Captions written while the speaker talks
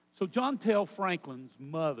So John Tell Franklin's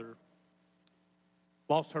mother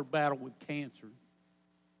lost her battle with cancer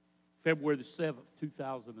February the 7th,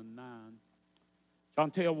 2009.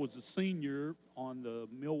 John Tell was a senior on the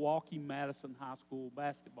Milwaukee Madison High School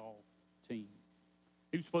basketball team.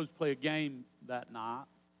 He was supposed to play a game that night.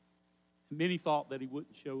 Many thought that he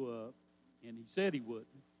wouldn't show up, and he said he wouldn't.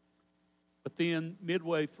 But then,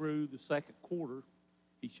 midway through the second quarter,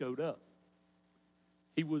 he showed up.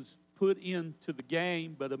 He was put into the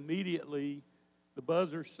game, but immediately the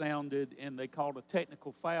buzzer sounded, and they called a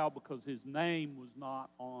technical foul because his name was not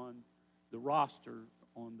on the roster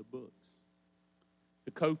on the books.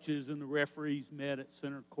 The coaches and the referees met at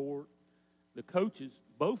center court. The coaches,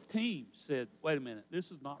 both teams, said, wait a minute, this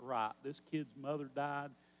is not right. This kid's mother died.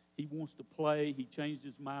 He wants to play. He changed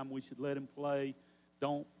his mind. We should let him play.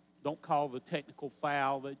 Don't call the technical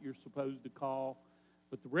foul that you're supposed to call.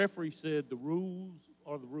 But the referee said the rules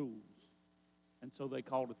are the rules. And so they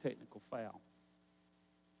called a technical foul.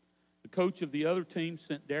 The coach of the other team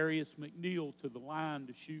sent Darius McNeil to the line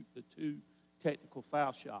to shoot the 2 technical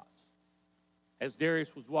foul shots. As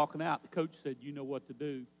Darius was walking out, the coach said, you know what to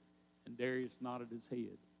do. And Darius nodded his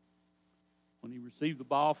head. When he received the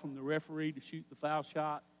ball from the referee to shoot the foul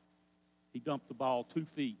shot, he dumped the ball 2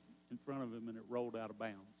 feet in front of him and it rolled out of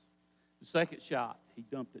bounds. The second shot, he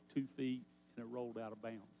dumped it 2 feet and it rolled out of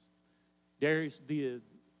bounds. Darius did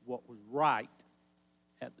what was right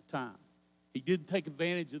at the time. He didn't take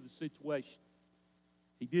advantage of the situation.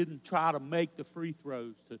 He didn't try to make the free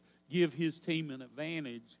throws to give his team an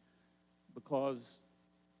advantage because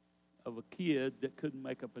of a kid that couldn't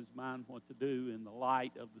make up his mind what to do in the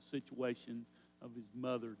light of the situation of his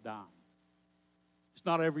mother dying. It's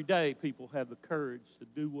not every day people have the courage to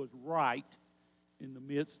do what's right in the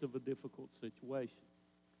midst of a difficult situation.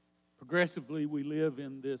 Progressively, we live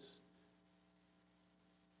in this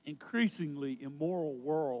increasingly immoral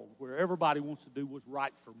world where everybody wants to do what's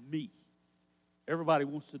right for me. Everybody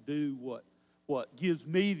wants to do what gives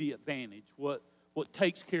me the advantage, what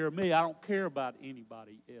takes care of me. I don't care about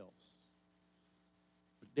anybody else.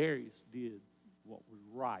 But Darius did what was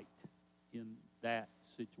right in that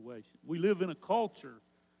situation. We live in a culture,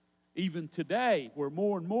 even today, where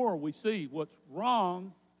more and more we see what's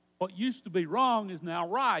wrong. What used to be wrong is now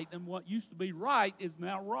right, and what used to be right is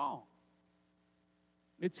now wrong.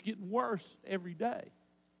 It's getting worse every day.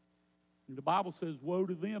 And the Bible says, woe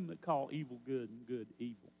to them that call evil good and good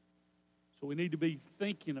evil. So we need to be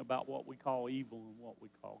thinking about what we call evil and what we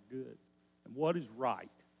call good, and what is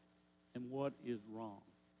right and what is wrong.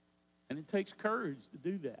 And it takes courage to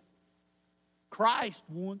do that. Christ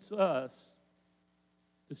wants us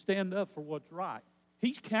to stand up for what's right.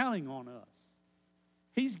 He's counting on us.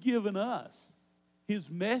 He's given us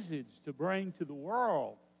His message to bring to the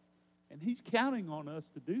world, and He's counting on us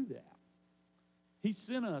to do that. He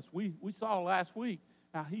sent us. We saw last week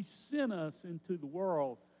how He sent us into the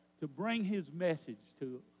world to bring His message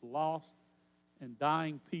to lost and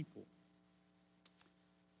dying people.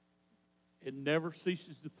 It never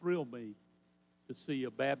ceases to thrill me to see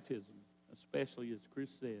a baptism, especially, as Chris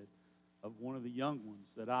said, of one of the young ones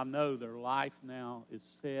that I know their life now is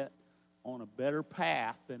set on a better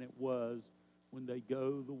path than it was when they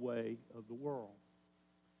go the way of the world.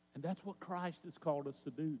 And that's what Christ has called us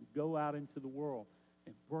to do, to go out into the world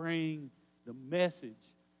and bring the message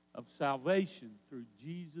of salvation through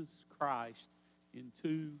Jesus Christ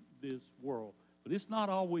into this world. But it's not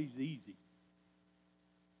always easy.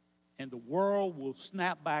 And the world will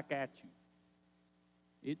snap back at you.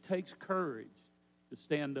 It takes courage to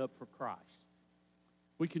stand up for Christ.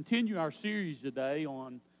 We continue our series today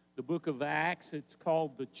on the book of Acts. It's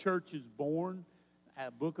called The Church is Born.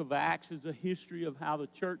 The book of Acts is a history of how the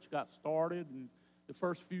church got started and the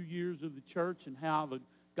first few years of the church and how the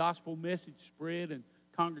gospel message spread and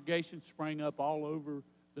congregations sprang up all over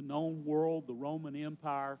the known world, the Roman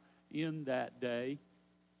Empire in that day.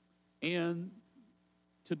 And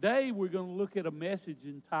today we're going to look at a message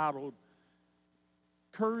entitled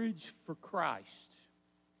Courage for Christ,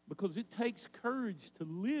 because it takes courage to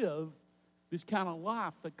live this kind of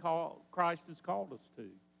life that Christ has called us to.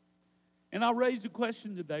 And I raise the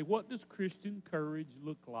question today, what does Christian courage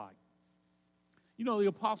look like? You know, the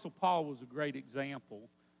Apostle Paul was a great example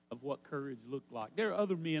of what courage looked like. There are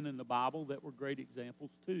other men in the Bible that were great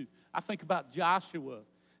examples too. I think about Joshua.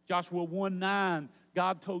 Joshua 1:9,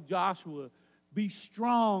 God told Joshua, be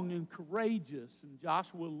strong and courageous. And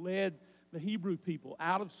Joshua led the Hebrew people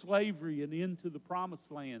out of slavery and into the promised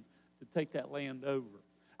land to take that land over.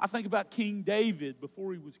 I think about King David.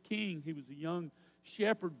 Before he was king, he was a young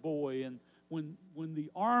shepherd boy. And when the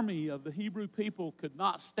army of the Hebrew people could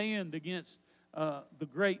not stand against the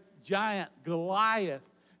great giant Goliath,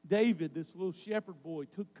 David, this little shepherd boy,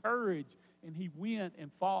 took courage and he went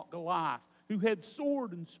and fought Goliath, who had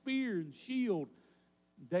sword and spear and shield.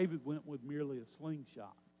 David went with merely a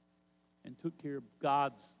slingshot and took care of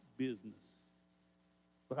God's business.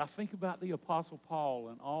 But I think about the Apostle Paul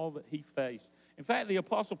and all that he faced. In fact, the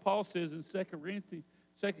Apostle Paul says in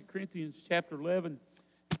 2 Corinthians chapter 11,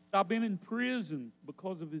 I've been in prison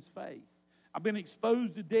because of his faith. I've been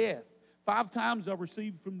exposed to death. 5 times I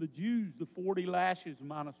received from the Jews the 40 lashes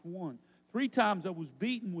minus 1. 3 times I was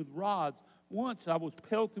beaten with rods. Once I was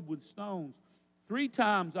pelted with stones. 3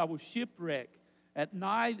 times I was shipwrecked. At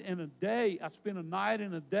night and a day, I spent a night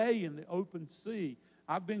and a day in the open sea.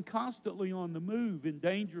 I've been constantly on the move, in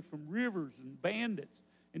danger from rivers and bandits,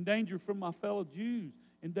 in danger from my fellow Jews,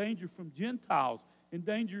 in danger from Gentiles, in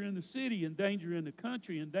danger in the city, in danger in the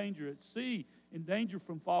country, in danger at sea, in danger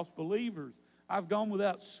from false believers. I've gone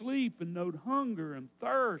without sleep and known hunger and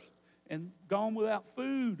thirst, and gone without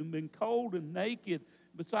food and been cold and naked.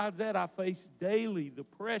 Besides that, I face daily the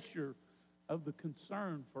pressure of the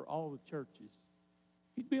concern for all the churches.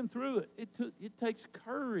 He'd been through it. It takes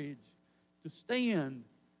courage to stand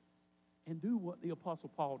and do what the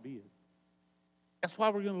Apostle Paul did. That's why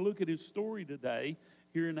we're going to look at his story today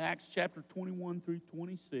here in Acts chapter 21 through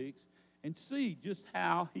 26 and see just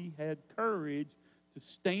how he had courage to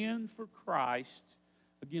stand for Christ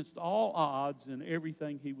against all odds and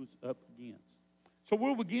everything he was up against. So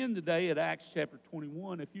we'll begin today at Acts chapter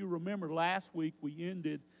 21. If you remember last week we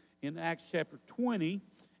ended in Acts chapter 20,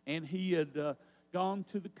 and he had gone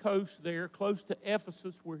to the coast there, close to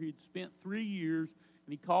Ephesus, where he'd spent 3 years,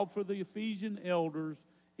 and he called for the Ephesian elders.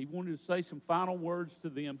 He wanted to say some final words to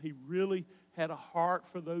them. He really had a heart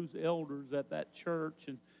for those elders at that church,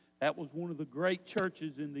 and that was one of the great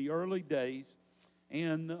churches in the early days.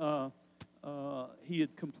 And he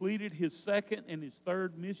had completed his second and his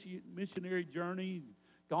third missionary journey,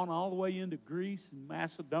 gone all the way into Greece and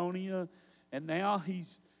Macedonia, and now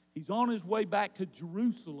he's on his way back to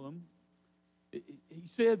Jerusalem. He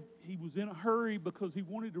said he was in a hurry because he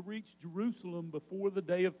wanted to reach Jerusalem before the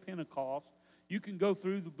day of Pentecost. You can go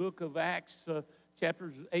through the book of Acts,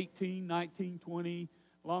 chapters 18, 19, 20,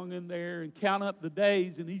 along in there, and count up the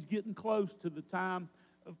days, and he's getting close to the time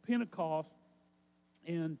of Pentecost,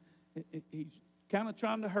 and he's kind of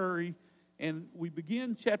trying to hurry. And we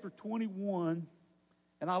begin chapter 21,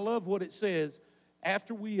 and I love what it says.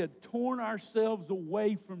 After we had torn ourselves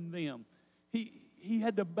away from them, he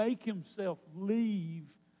had to make himself leave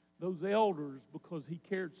those elders because he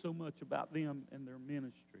cared so much about them and their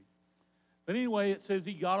ministry. But anyway, it says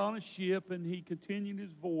he got on a ship and he continued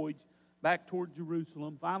his voyage back toward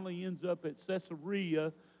Jerusalem. Finally ends up at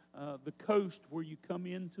Caesarea, the coast where you come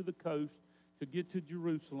into the coast to get to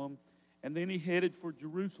Jerusalem. And then he headed for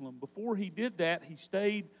Jerusalem. Before he did that, he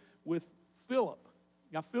stayed with Philip.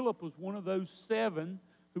 Now, Philip was one of those 7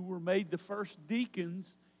 who were made the first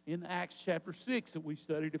deacons in Acts chapter 6 that we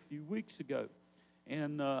studied a few weeks ago.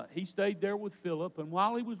 And he stayed there with Philip. And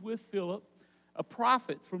while he was with Philip, a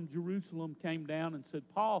prophet from Jerusalem came down and said,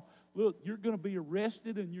 Paul, look, you're going to be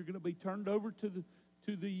arrested and you're going to be turned over to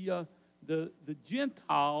the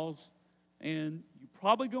Gentiles, and you're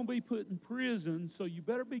probably going to be put in prison, so you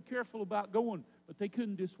better be careful about going. But they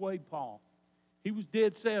couldn't dissuade Paul. He was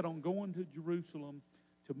dead set on going to Jerusalem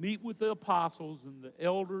to meet with the apostles and the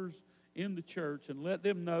elders in the church and let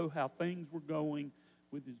them know how things were going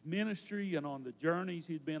with his ministry and on the journeys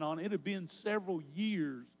he'd been on. It had been several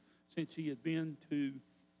years since he had been to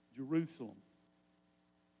Jerusalem.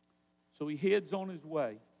 So he heads on his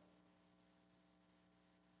way.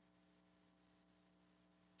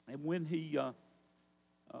 And when he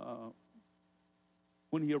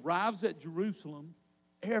arrives at Jerusalem,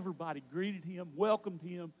 everybody greeted him, welcomed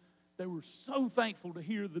him. They were so thankful to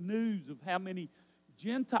hear the news of how many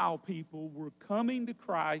Gentile people were coming to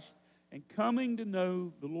Christ and coming to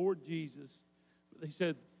know the Lord Jesus. But they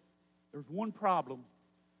said, there's one problem.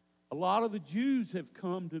 A lot of the Jews have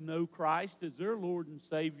come to know Christ as their Lord and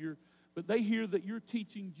Savior, but they hear that you're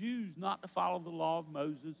teaching Jews not to follow the law of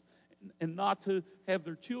Moses and not to have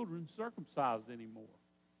their children circumcised anymore,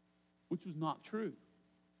 which was not true.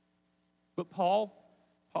 But Paul,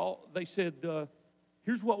 they said,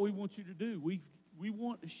 here's what we want you to do. We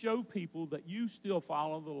want to show people that you still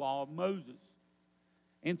follow the law of Moses.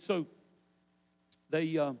 And so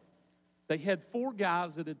they had 4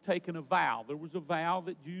 guys that had taken a vow. There was a vow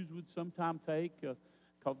that Jews would sometime take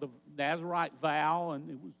called the Nazirite vow, and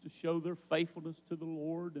it was to show their faithfulness to the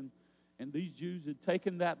Lord. And these Jews had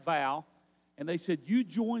taken that vow, and they said, you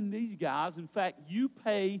join these guys. In fact, you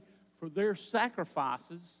pay for their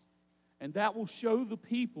sacrifices, and that will show the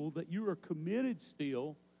people that you are committed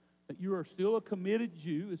still, that you are still a committed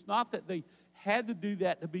Jew. It's not that they had to do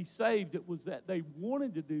that to be saved. It was that they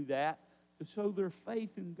wanted to do that to show their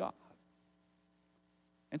faith in God.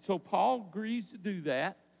 And so Paul agrees to do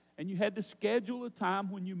that. And you had to schedule a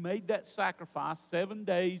time when you made that sacrifice, 7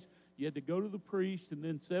 days. You had to go to the priest, and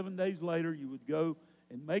then 7 days later you would go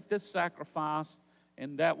and make this sacrifice,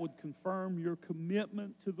 and that would confirm your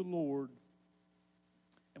commitment to the Lord.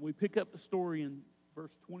 And we pick up the story in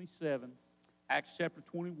verse 27, Acts chapter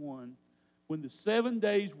 21. When the 7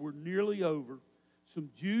 days were nearly over, some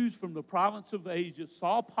Jews from the province of Asia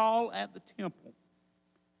saw Paul at the temple,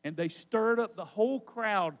 and they stirred up the whole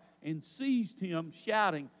crowd and seized him,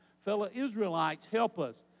 shouting, "Fellow Israelites, help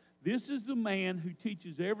us. This is the man who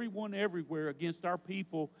teaches everyone everywhere against our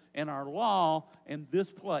people and our law and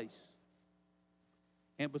this place.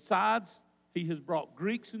 And besides, he has brought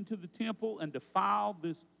Greeks into the temple and defiled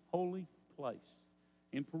this holy place."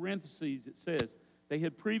 In parentheses, it says, they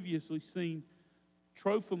had previously seen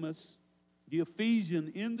Trophimus, the Ephesian,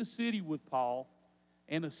 in the city with Paul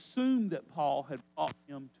and assumed that Paul had brought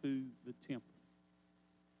him to the temple.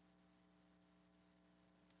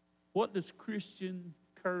 What does Christian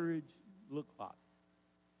courage look like?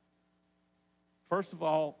 First of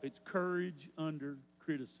all, it's courage under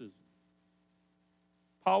criticism.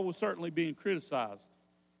 Paul was certainly being criticized.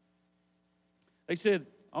 They said,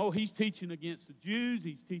 oh, he's teaching against the Jews,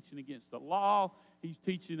 he's teaching against the law, he's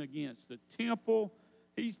teaching against the temple,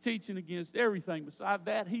 he's teaching against everything. Besides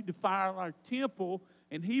that, he defiled our temple,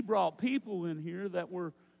 and he brought people in here that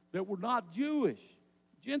were not Jewish.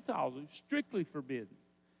 Gentiles are strictly forbidden.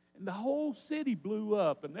 And the whole city blew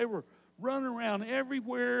up, and they were running around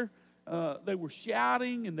everywhere. They were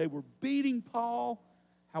shouting, and they were beating Paul.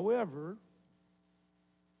 However,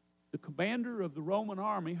 the commander of the Roman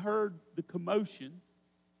army heard the commotion,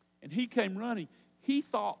 and he came running. He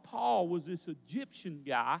thought Paul was this Egyptian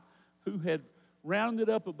guy who had rounded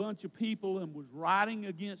up a bunch of people and was riding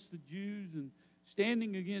against the Jews and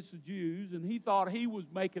standing against the Jews, and he thought he was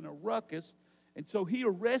making a ruckus, and so he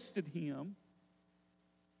arrested him.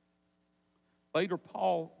 Later,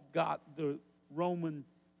 Paul got the Roman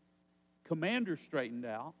commander straightened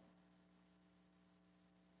out.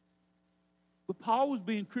 But Paul was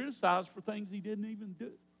being criticized for things he didn't even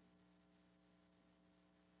do.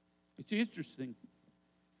 It's interesting.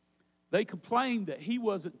 They complained that he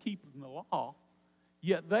wasn't keeping the law,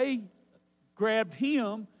 yet they grabbed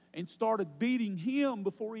him and started beating him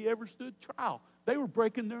before he ever stood trial. They were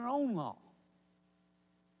breaking their own law.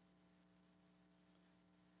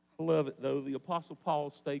 I love it, though. The Apostle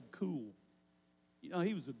Paul stayed cool. You know,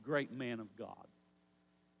 he was a great man of God.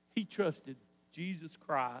 He trusted Jesus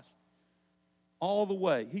Christ all the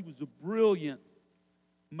way. He was a brilliant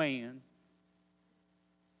man.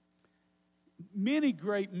 Many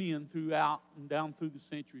great men throughout and down through the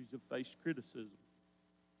centuries have faced criticism.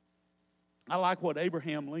 I like what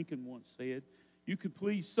Abraham Lincoln once said. You can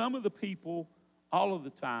please some of the people all of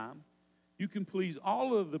the time. You can please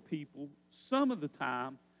all of the people some of the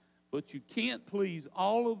time, but you can't please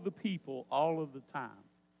all of the people all of the time.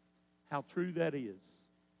 How true that is.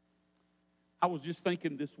 I was just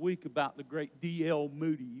thinking this week about the great D.L.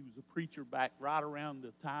 Moody. He was a preacher back right around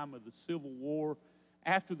the time of the Civil War.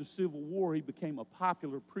 After the Civil War, he became a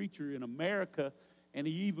popular preacher in America, and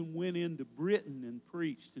he even went into Britain and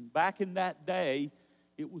preached. And back in that day,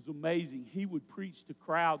 it was amazing. He would preach to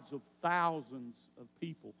crowds of thousands of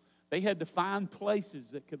people. They had to find places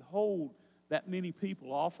that could hold that many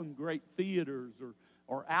people, often great theaters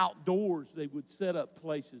or outdoors. They would set up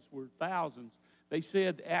places where thousands. They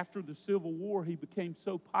said after the Civil War, he became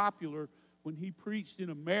so popular when he preached in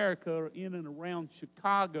America or in and around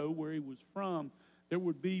Chicago, where he was from, there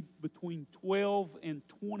would be between 12 and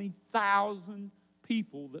 20,000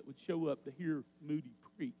 people that would show up to hear Moody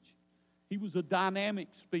preach. He was a dynamic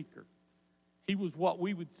speaker. He was what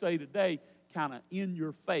we would say today, kind of in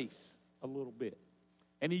your face a little bit.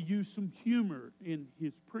 And he used some humor in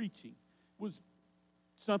his preaching. It was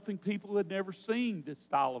something people had never seen this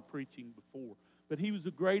style of preaching before. But he was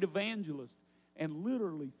a great evangelist. And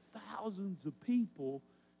literally thousands of people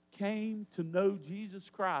came to know Jesus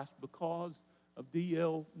Christ because of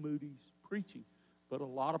D.L. Moody's preaching. But a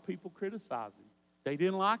lot of people criticized him. They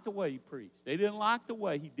didn't like the way he preached. They didn't like the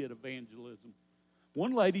way he did evangelism.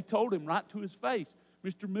 One lady told him right to his face,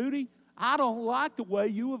 "Mr. Moody, I don't like the way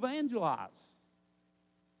you evangelize."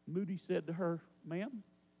 Moody said to her, "Ma'am,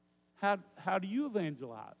 how do you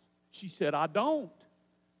evangelize?" She said, "I don't."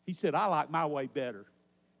 He said, "I like my way better."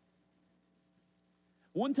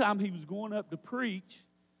 One time he was going up to preach,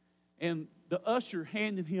 and the usher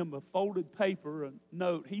handed him a folded paper, a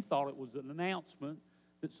note. He thought it was an announcement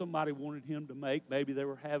that somebody wanted him to make. Maybe they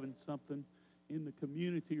were having something in the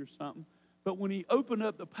community or something. But when he opened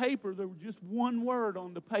up the paper, there was just one word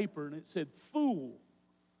on the paper, and it said, fool.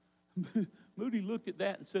 Moody looked at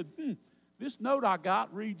that and said, this note I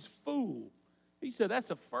got reads fool. He said, that's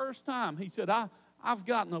the first time. He said, I've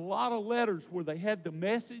gotten a lot of letters where they had the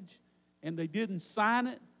message and they didn't sign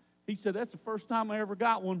it. He said, that's the first time I ever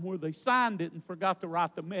got one where they signed it and forgot to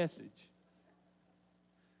write the message.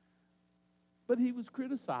 But he was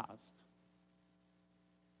criticized.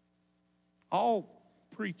 All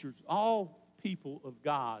preachers, all people of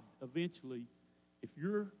God, eventually, if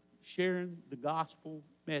you're sharing the gospel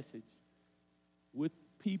message with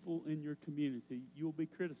people in your community, you'll be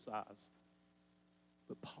criticized.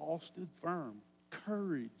 But Paul stood firm,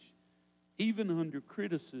 courage, even under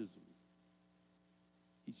criticism.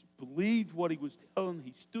 He believed what he was telling.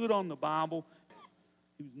 He stood on the Bible.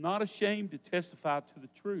 He was not ashamed to testify to the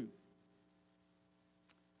truth.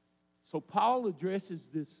 So Paul addresses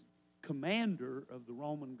this commander of the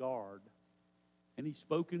Roman guard, and he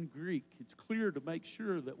spoke in Greek. It's clear to make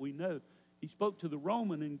sure that we know he spoke to the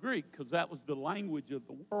Roman in Greek because that was the language of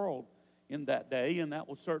the world in that day, and that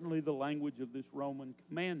was certainly the language of this Roman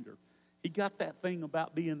commander. He got that thing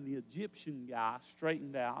about being the Egyptian guy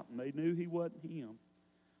straightened out, and they knew he wasn't him.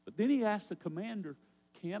 But then he asked the commander,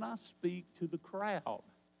 can I speak to the crowd?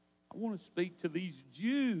 I want to speak to these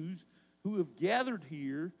Jews who have gathered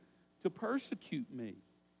here to persecute me.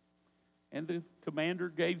 And the commander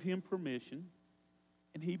gave him permission,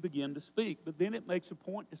 and he began to speak. But then it makes a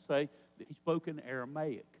point to say that he spoke in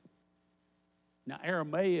Aramaic. Now,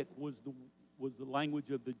 Aramaic was the language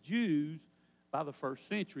of the Jews by the first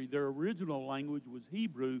century. Their original language was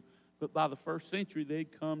Hebrew, but by the first century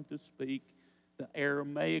they'd come to speak the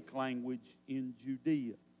Aramaic language in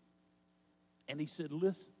Judea. And he said,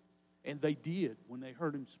 listen. And they did when they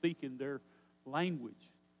heard him speak in their language.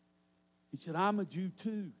 He said, I'm a Jew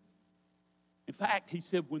too. In fact, he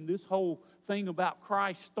said, when this whole thing about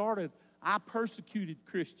Christ started, I persecuted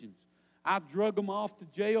Christians. I drug them off to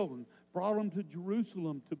jail and brought them to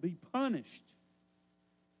Jerusalem to be punished.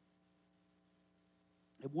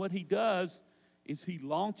 And what he does is he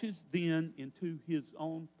launches then into his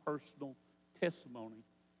own personal testimony.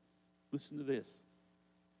 Listen to this.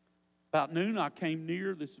 About noon I came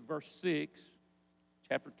near, this is verse 6,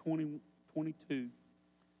 chapter 22.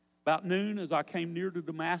 About noon, as I came near to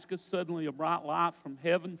Damascus, suddenly a bright light from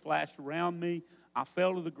heaven flashed around me. I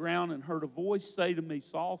fell to the ground and heard a voice say to me,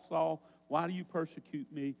 Saul, Saul, why do you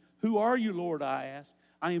persecute me? Who are you, Lord? I asked.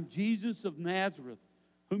 I am Jesus of Nazareth,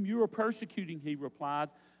 whom you are persecuting, he replied.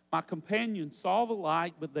 My companions saw the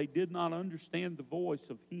light, but they did not understand the voice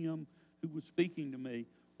of him who was speaking to me.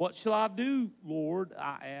 What shall I do, Lord?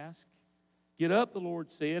 I asked. Get up, the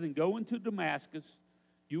Lord said, and go into Damascus.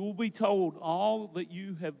 You will be told all that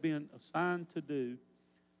you have been assigned to do.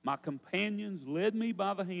 My companions led me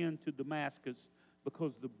by the hand to Damascus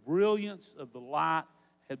because the brilliance of the light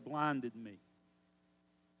had blinded me.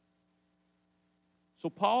 So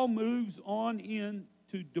Paul moves on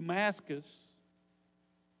into Damascus.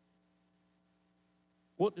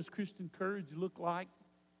 What does Christian courage look like?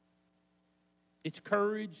 It's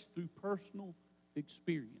courage through personal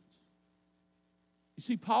experience. You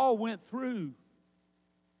see, Paul went through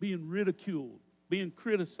being ridiculed, being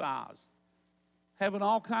criticized, having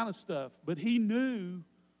all kind of stuff. But he knew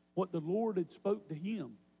what the Lord had spoke to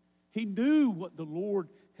him. He knew what the Lord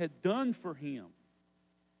had done for him.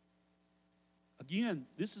 Again,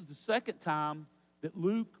 this is the second time that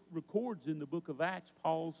Luke records in the book of Acts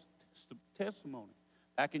Paul's testimony.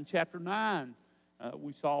 Back in chapter 9,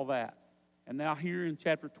 we saw that. And now here in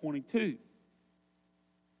chapter 22.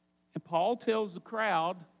 And Paul tells the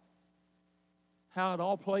crowd how it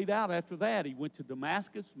all played out after that. He went to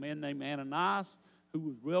Damascus. A man named Ananias, who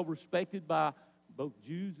was well respected by both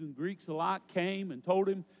Jews and Greeks alike, came and told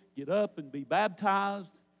him, get up and be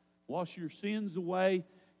baptized, wash your sins away.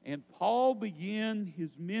 And Paul began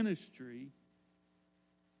his ministry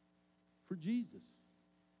for Jesus.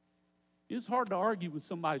 It's hard to argue with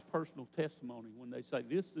somebody's personal testimony when they say,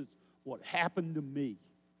 this is what happened to me.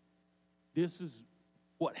 This is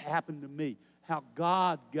what happened to me. How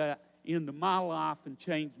God got into my life and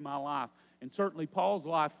changed my life. And certainly Paul's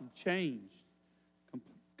life changed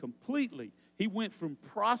completely. He went from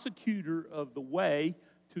prosecutor of the way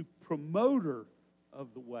to promoter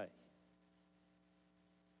of the way.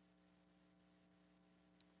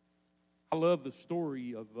 I love the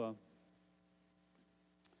story of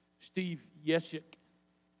Steve Yeshik.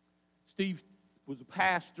 Steve was a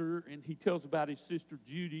pastor, and he tells about his sister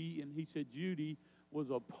Judy, and he said Judy was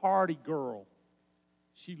a party girl.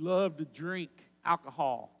 She loved to drink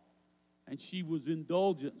alcohol, and she was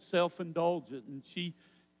indulgent, self-indulgent, and she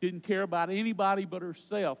didn't care about anybody but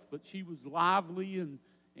herself, but she was lively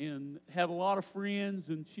and had a lot of friends,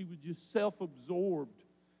 and she was just self-absorbed.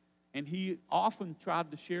 And he often tried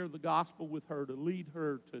to share the gospel with her to lead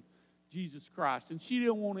her to Jesus Christ, and she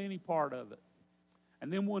didn't want any part of it.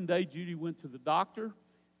 And then one day, Judy went to the doctor,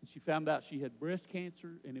 and she found out she had breast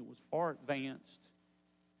cancer, and it was far advanced.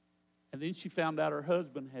 And then she found out her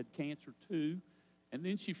husband had cancer too. And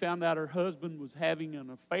then she found out her husband was having an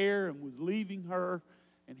affair and was leaving her.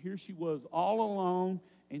 And here she was all alone,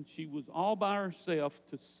 and she was all by herself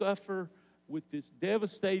to suffer with this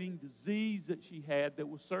devastating disease that she had that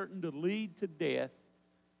was certain to lead to death.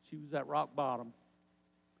 She was at rock bottom.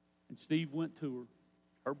 And Steve went to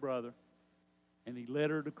her brother, and he led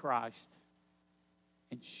her to Christ.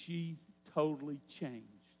 And she totally changed.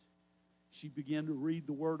 She began to read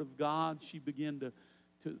the Word of God. She began to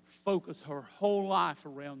focus her whole life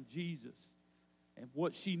around Jesus and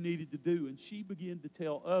what she needed to do. And she began to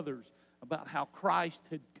tell others about how Christ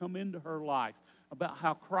had come into her life, about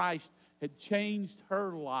how Christ had changed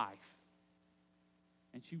her life.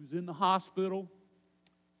 And she was in the hospital,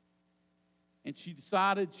 and she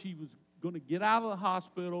decided she was going to get out of the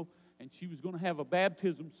hospital, and she was going to have a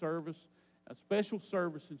baptism service, a special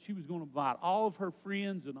service, and she was going to invite all of her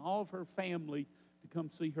friends and all of her family to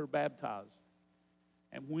come see her baptized.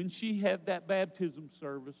 And when she had that baptism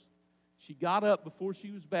service, she got up before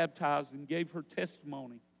she was baptized and gave her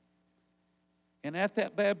testimony. And at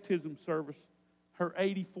that baptism service, her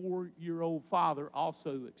 84-year-old father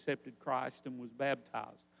also accepted Christ and was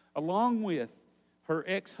baptized, along with her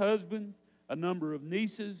ex-husband, a number of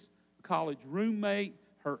nieces, a college roommate,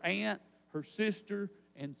 her aunt, her sister,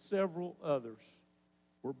 and several others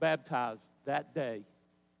were baptized that day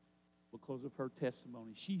because of her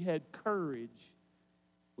testimony. She had courage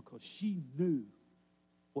because she knew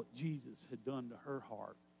what Jesus had done to her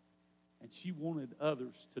heart. And she wanted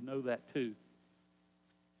others to know that too.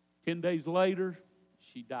 10 days later,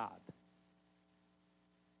 she died.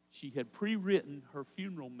 She had pre-written her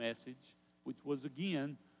funeral message, which was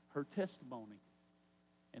again her testimony.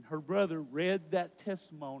 And her brother read that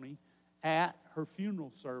testimony at her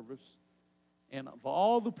funeral service. And of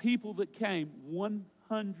all the people that came,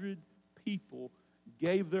 100 people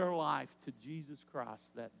gave their life to Jesus Christ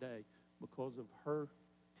that day because of her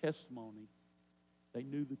testimony. They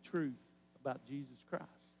knew the truth about Jesus Christ.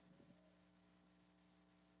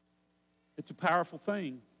 It's a powerful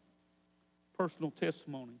thing, personal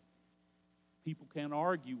testimony. People can't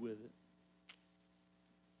argue with it.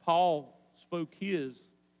 Paul spoke his.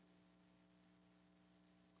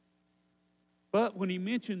 But when he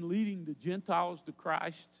mentioned leading the Gentiles to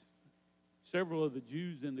Christ, several of the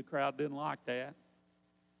Jews in the crowd didn't like that.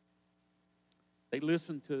 They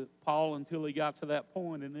listened to Paul until he got to that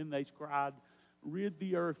point, and then they cried, "Rid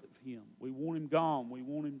the earth of him. We want him gone. We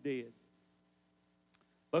want him dead."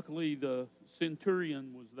 Luckily, the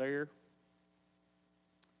centurion was there.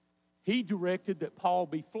 He directed that Paul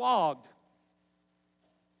be flogged.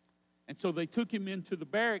 And so they took him into the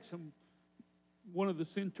barracks, and one of the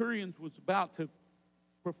centurions was about to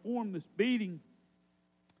perform this beating.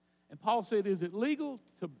 And Paul said, "Is it legal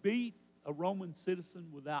to beat a Roman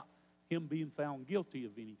citizen without him being found guilty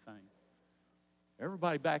of anything?"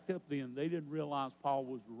 Everybody backed up then. They didn't realize Paul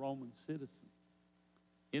was a Roman citizen.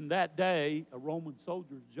 In that day, a Roman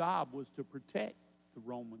soldier's job was to protect the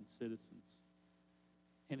Roman citizens.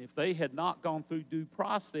 And if they had not gone through due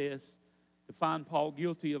process to find Paul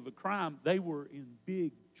guilty of a crime, they were in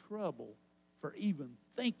big trouble for even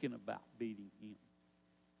thinking about beating him.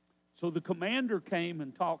 So the commander came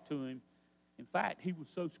and talked to him. In fact, he was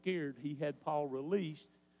so scared he had Paul released,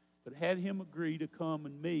 but had him agree to come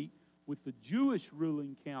and meet with the Jewish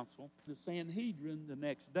ruling council, the Sanhedrin, the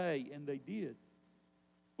next day, and they did.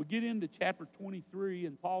 We get into chapter 23,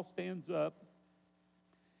 and Paul stands up,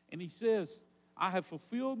 and he says, "I have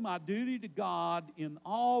fulfilled my duty to God in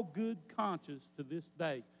all good conscience to this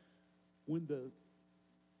day." When the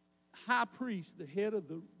high priest, the head of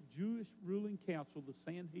the Jewish ruling council, the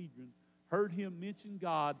Sanhedrin, heard him mention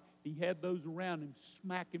God, he had those around him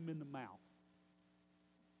smack him in the mouth.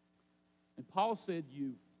 And Paul said,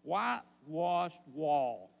 "You whitewashed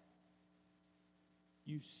wall.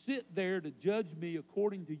 You sit there to judge me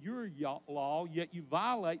according to your law, yet you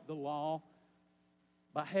violate the law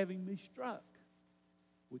by having me struck,"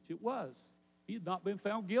 which it was. He had not been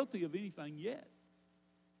found guilty of anything yet.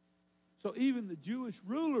 So even the Jewish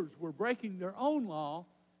rulers were breaking their own law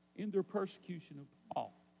in their persecution of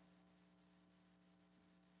Paul.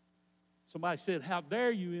 Somebody said, "How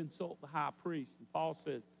dare you insult the high priest?" And Paul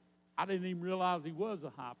said, "I didn't even realize he was a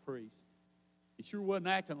high priest." He sure wasn't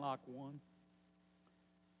acting like one.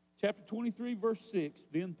 Chapter 23, verse 6.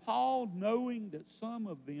 Then Paul, knowing that some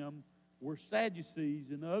of them were Sadducees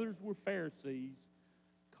and others were Pharisees,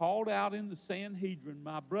 called out in the Sanhedrin,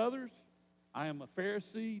 My brothers, I am a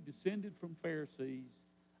Pharisee, descended from Pharisees.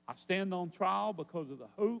 I stand on trial because of the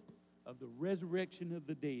hope of the resurrection of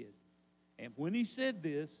the dead. And when he said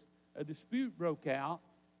this, a dispute broke out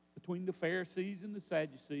between the Pharisees and the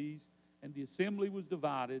Sadducees, and the assembly was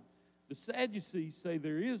divided. The Sadducees say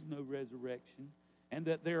there is no resurrection, and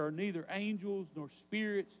that there are neither angels nor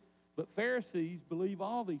spirits, but Pharisees believe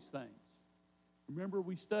all these things. Remember,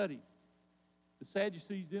 we studied. The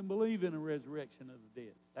Sadducees didn't believe in a resurrection of the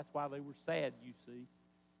dead. That's why they were sad, you see.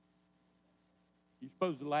 You're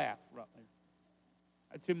supposed to laugh right there.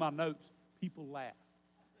 That's in my notes. People laugh.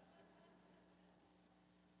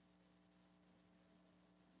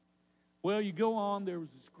 Well, you go on. There was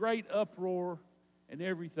this great uproar and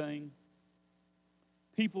everything.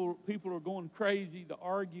 People are going crazy. They're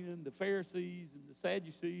arguing. The Pharisees and the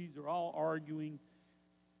Sadducees are all arguing.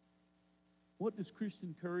 What does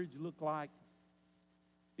Christian courage look like?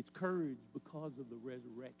 It's courage because of the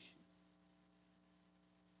resurrection.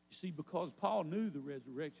 You see, because Paul knew the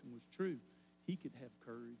resurrection was true, he could have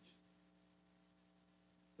courage.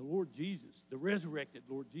 The Lord Jesus, the resurrected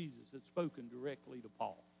Lord Jesus, had spoken directly to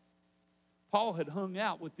Paul. Paul had hung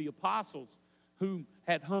out with the apostles who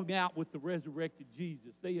had hung out with the resurrected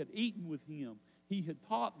Jesus. They had eaten with him. He had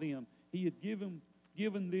taught them. He had given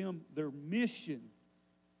them their mission.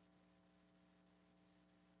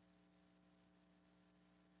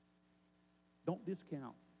 Don't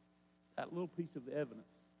discount that little piece of evidence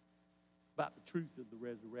about the truth of the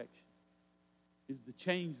resurrection, is the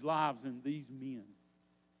changed lives in these men.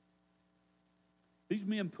 These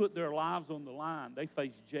men put their lives on the line. They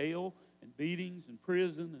faced jail and beatings and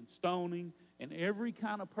prison and stoning and every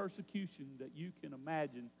kind of persecution that you can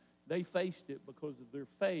imagine. They faced it because of their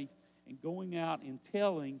faith in going out and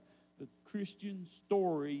telling the Christian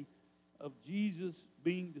story of Jesus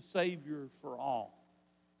being the Savior for all.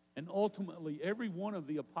 And ultimately, every one of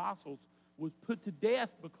the apostles was put to death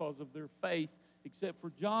because of their faith, except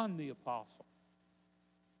for John the apostle.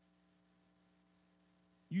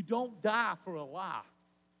 You don't die for a lie.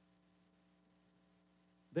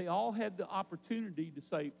 They all had the opportunity to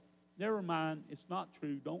say, never mind, it's not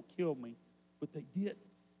true, don't kill me. But they didn't,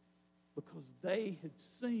 because they had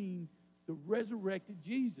seen the resurrected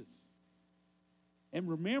Jesus. And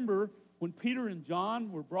remember, when Peter and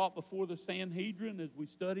John were brought before the Sanhedrin, as we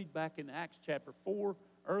studied back in Acts chapter 4,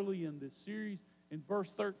 early in this series, in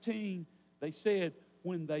verse 13, they said,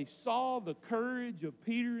 when they saw the courage of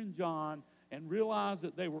Peter and John and realized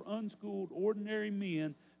that they were unschooled, ordinary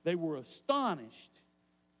men, they were astonished,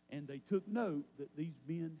 and they took note that these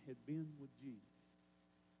men had been with Jesus.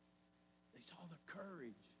 They saw their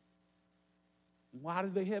courage. And why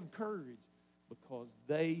did they have courage? Because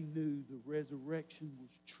they knew the resurrection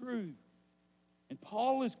was true. And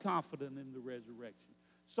Paul is confident in the resurrection.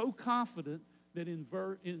 So confident that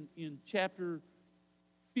in chapter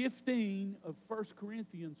 15 of 1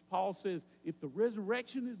 Corinthians, Paul says, if the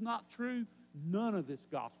resurrection is not true, none of this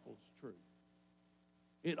gospel is true.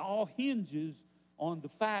 It all hinges on the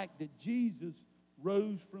fact that Jesus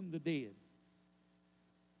rose from the dead.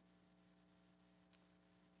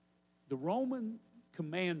 The Roman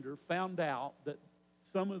commander found out that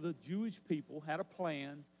some of the Jewish people had a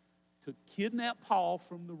plan to kidnap Paul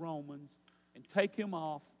from the Romans and take him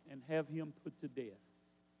off and have him put to death.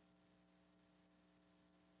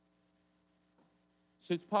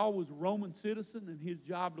 Since Paul was a Roman citizen and his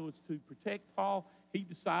job was to protect Paul, he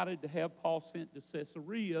decided to have Paul sent to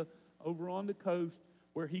Caesarea over on the coast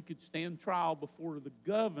where he could stand trial before the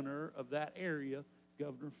governor of that area,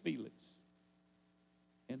 Governor Felix.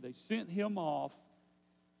 And they sent him off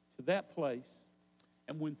to that place.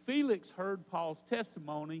 And when Felix heard Paul's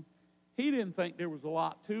testimony, he didn't think there was a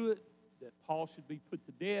lot to it, that Paul should be put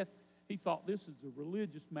to death. He thought this is a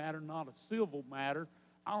religious matter, not a civil matter.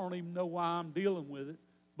 I don't even know why I'm dealing with it.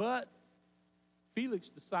 But Felix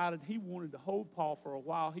decided he wanted to hold Paul for a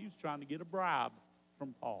while. He was trying to get a bribe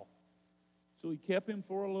from Paul. So he kept him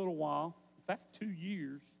for a little while, in fact, 2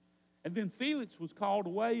 years. And then Felix was called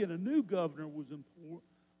away and a new governor was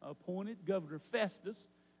appointed, Governor Festus.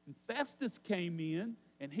 And Festus came in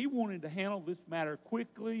and he wanted to handle this matter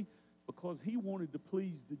quickly because he wanted to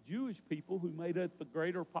please the Jewish people who made up the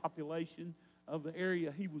greater population of the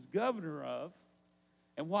area he was governor of.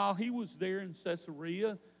 And while he was there in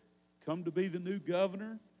Caesarea, come to be the new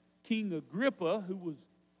governor, King Agrippa, who was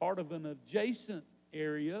part of an adjacent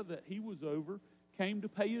area that he was over, came to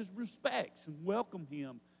pay his respects and welcome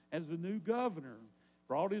him as the new governor.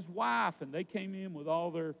 brought his wife, and they came in with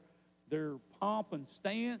all their pomp and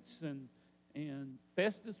stance, and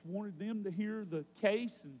Festus wanted them to hear the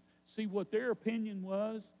case and see what their opinion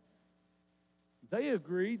was. They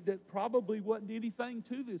agreed that probably wasn't anything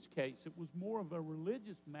to this case. It was more of a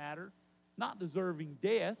religious matter, not deserving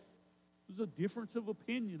death. It was a difference of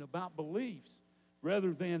opinion about beliefs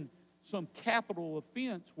rather than some capital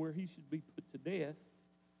offense where he should be put to death.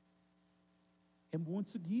 And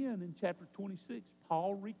once again, in chapter 26,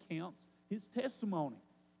 Paul recounts his testimony.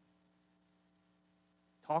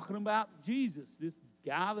 Talking about Jesus, this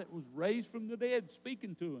guy that was raised from the dead,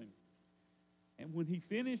 speaking to him. And when he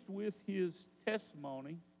finished with his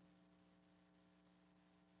testimony,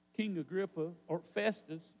 King Agrippa, or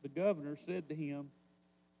Festus, the governor, said to him,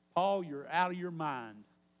 Paul, you're out of your mind.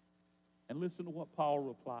 And listen to what Paul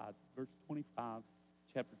replied, verse 25,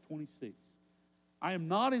 chapter 26. I am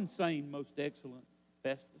not insane, most excellent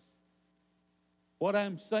Festus. What I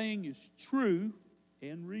am saying is true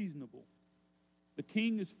and reasonable. The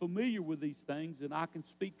king is familiar with these things, and I can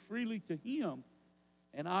speak freely to him.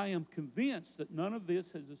 And I am convinced that none of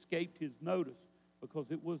this has escaped his notice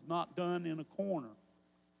because it was not done in a corner.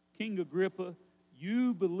 King Agrippa,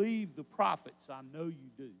 you believe the prophets. I know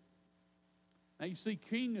you do. Now you see,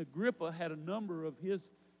 King Agrippa had a number of his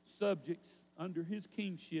subjects under his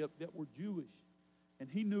kingship that were Jewish. And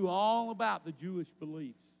he knew all about the Jewish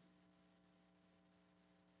beliefs.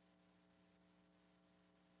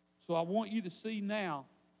 So I want you to see now,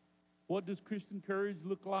 what does Christian courage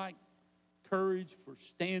look like? Courage for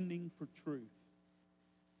standing for truth.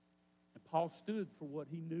 And Paul stood for what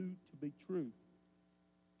he knew to be true.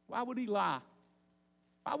 Why would he lie?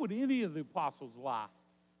 Why would any of the apostles lie?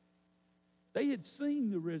 They had seen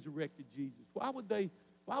the resurrected Jesus. Why would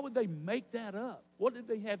they make that up? What did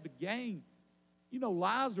they have to gain? You know,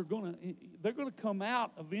 lies they're going to come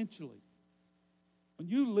out eventually. When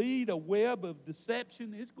you lead a web of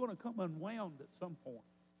deception, it's going to come unwound at some point.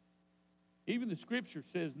 Even the scripture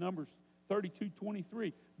says, Numbers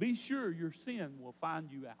 32:23, be sure your sin will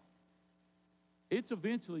find you out. It's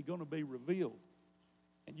eventually going to be revealed,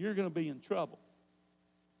 and you're going to be in trouble.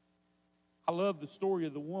 I love the story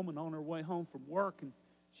of the woman on her way home from work, and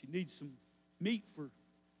she needs some meat for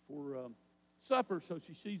supper, so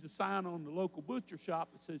she sees a sign on the local butcher shop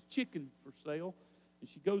that says chicken for sale, and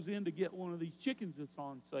she goes in to get one of these chickens that's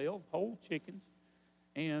on sale, whole chickens,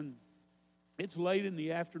 and it's late in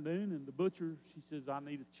the afternoon, and the butcher, she says, I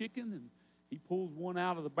need a chicken, and he pulls one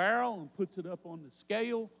out of the barrel and puts it up on the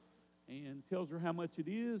scale and tells her how much it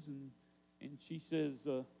is, and she says,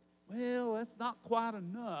 well, that's not quite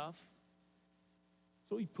enough.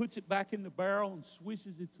 So he puts it back in the barrel and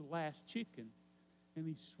swishes it's the last chicken. And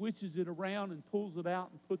he switches it around and pulls it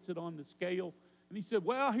out and puts it on the scale. And he said,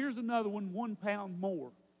 well, here's another one, 1 pound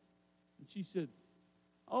more. And she said,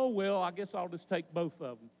 oh, well, I guess I'll just take both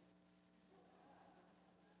of them.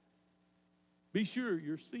 Be sure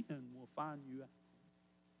your sin will find you out.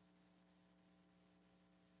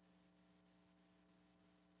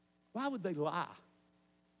 Why would they lie?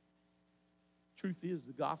 Truth is,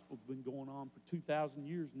 the gospel's been going on for 2,000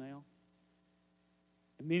 years now.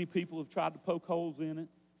 And many people have tried to poke holes in it,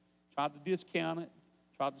 tried to discount it,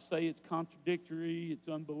 tried to say it's contradictory, it's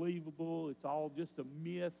unbelievable, it's all just a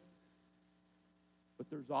myth.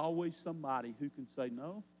 But there's always somebody who can say,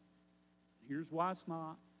 no, here's why it's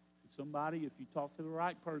not. And somebody, if you talk to the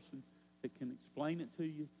right person, that can explain it to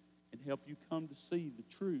you and help you come to see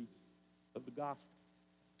the truth of the gospel.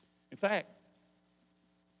 In fact,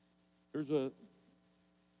 there's a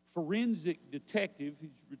forensic detective,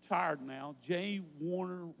 he's retired now, J.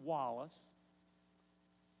 Warner Wallace,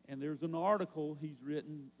 and there's an article he's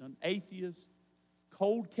written, an atheist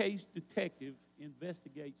cold case detective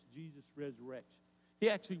investigates Jesus' resurrection. He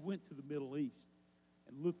actually went to the Middle East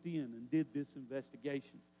and looked in and did this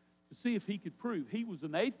investigation to see if he could prove. He was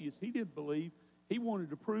an atheist. He didn't believe. He wanted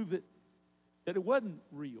to prove it, that it wasn't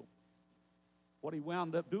real. What he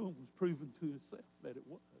wound up doing was proving to himself that it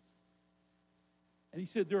was. And he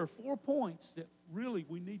said there are 4 points that really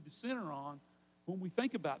we need to center on when we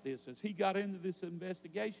think about this as he got into this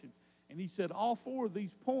investigation. And he said all 4 of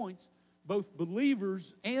these points, both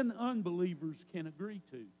believers and unbelievers can agree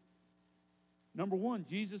to. Number 1,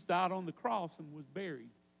 Jesus died on the cross and was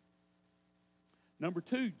buried. Number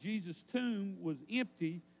 2, Jesus' tomb was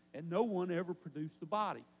empty and no one ever produced the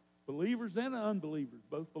body. Believers and unbelievers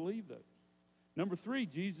both believe those. Number 3,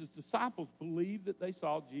 Jesus' disciples believed that they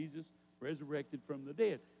saw Jesus resurrected from the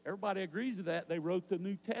dead. Everybody agrees with that. They wrote the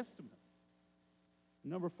New Testament.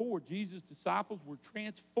 Number 4, Jesus' disciples were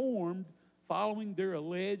transformed following their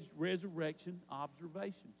alleged resurrection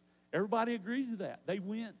observations. Everybody agrees with that. They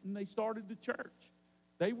went and they started the church.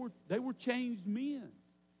 They were changed men.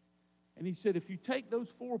 And he said, if you take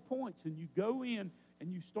those 4 points and you go in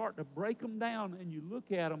and you start to break them down and you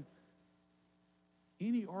look at them,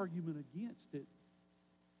 any argument against it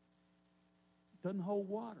doesn't hold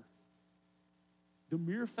water. The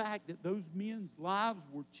mere fact that those men's lives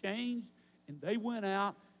were changed and they went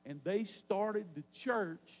out and they started the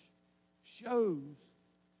church shows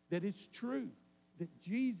that it's true, that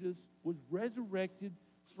Jesus was resurrected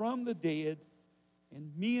from the dead,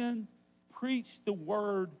 and men preached the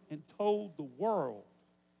word and told the world.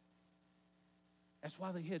 That's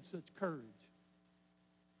why they had such courage.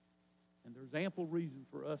 And there's ample reason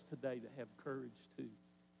for us today to have courage too.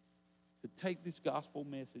 To take this gospel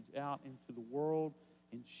message out into the world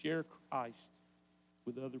and share Christ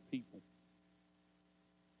with other people.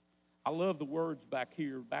 I love the words back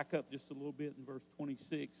here. Back up just a little bit in verse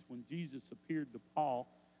 26. When Jesus appeared to Paul,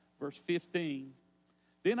 verse 15.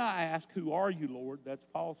 Then I asked, who are you, Lord? That's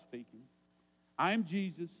Paul speaking. I am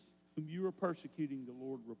Jesus, whom you are persecuting, the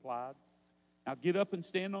Lord replied. Now get up and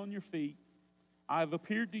stand on your feet. I have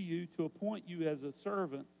appeared to you to appoint you as a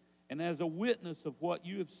servant and as a witness of what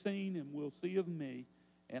you have seen and will see of me,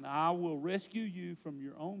 and I will rescue you from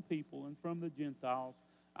your own people and from the Gentiles.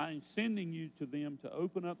 I am sending you to them to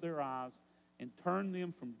open up their eyes and turn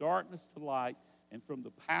them from darkness to light and from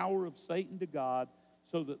the power of Satan to God,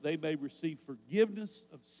 so that they may receive forgiveness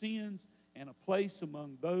of sins and a place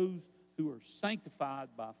among those who are sanctified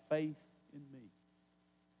by faith in me.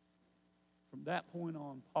 From that point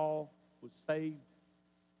on, Paul was saved.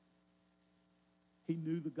 He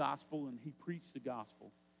knew the gospel and he preached the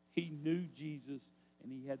gospel. He knew Jesus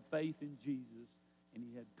and he had faith in Jesus and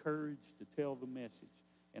he had courage to tell the message.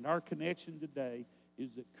 And our connection today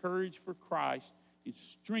is that courage for Christ is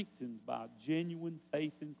strengthened by genuine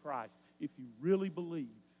faith in Christ. If you really believe,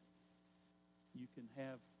 you can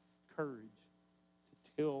have courage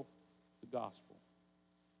to tell the gospel.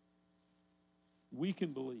 We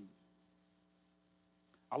can believe.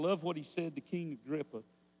 I love what he said to King Agrippa.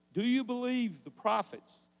 Do you believe the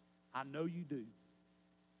prophets? I know you do.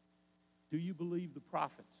 Do you believe the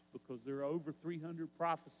prophets? Because there are over 300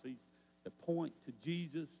 prophecies that point to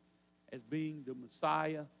Jesus as being the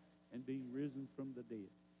Messiah and being risen from the dead.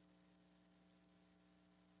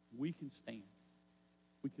 We can stand.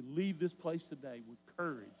 We can leave this place today with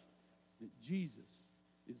courage that Jesus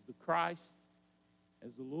is the Christ,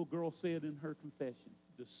 as the little girl said in her confession,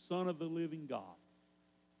 the Son of the living God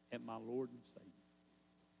and my Lord and Savior.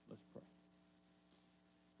 Let's pray.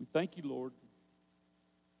 We thank you, Lord,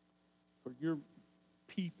 for your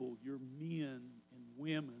people, your men and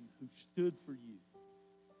women who stood for you.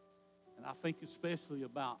 And I think especially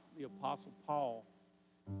about the Apostle Paul.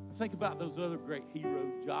 I think about those other great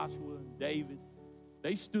heroes, Joshua and David.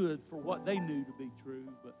 They stood for what they knew to be true,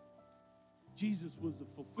 but Jesus was the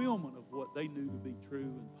fulfillment of what they knew to be true.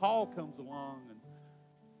 And Paul comes along, and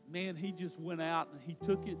man, he just went out and he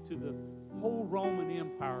took it to the whole Roman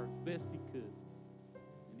Empire as best he could.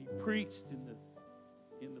 And he preached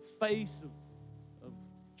in the face of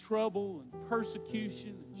trouble and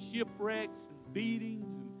persecution and shipwrecks and beatings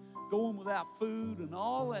and going without food and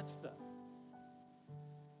all that stuff.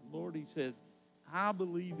 And Lord, he said, I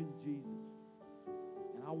believe in Jesus.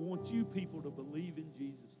 And I want you people to believe in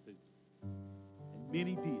Jesus too. And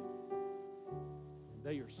many did. And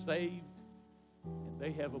they are saved. And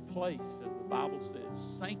they have a place, as the Bible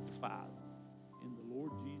says, sanctified in the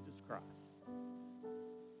Lord Jesus Christ.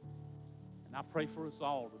 And I pray for us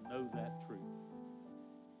all to know that truth.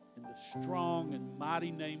 In the strong and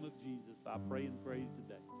mighty name of Jesus, I pray and praise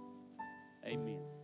today. Amen.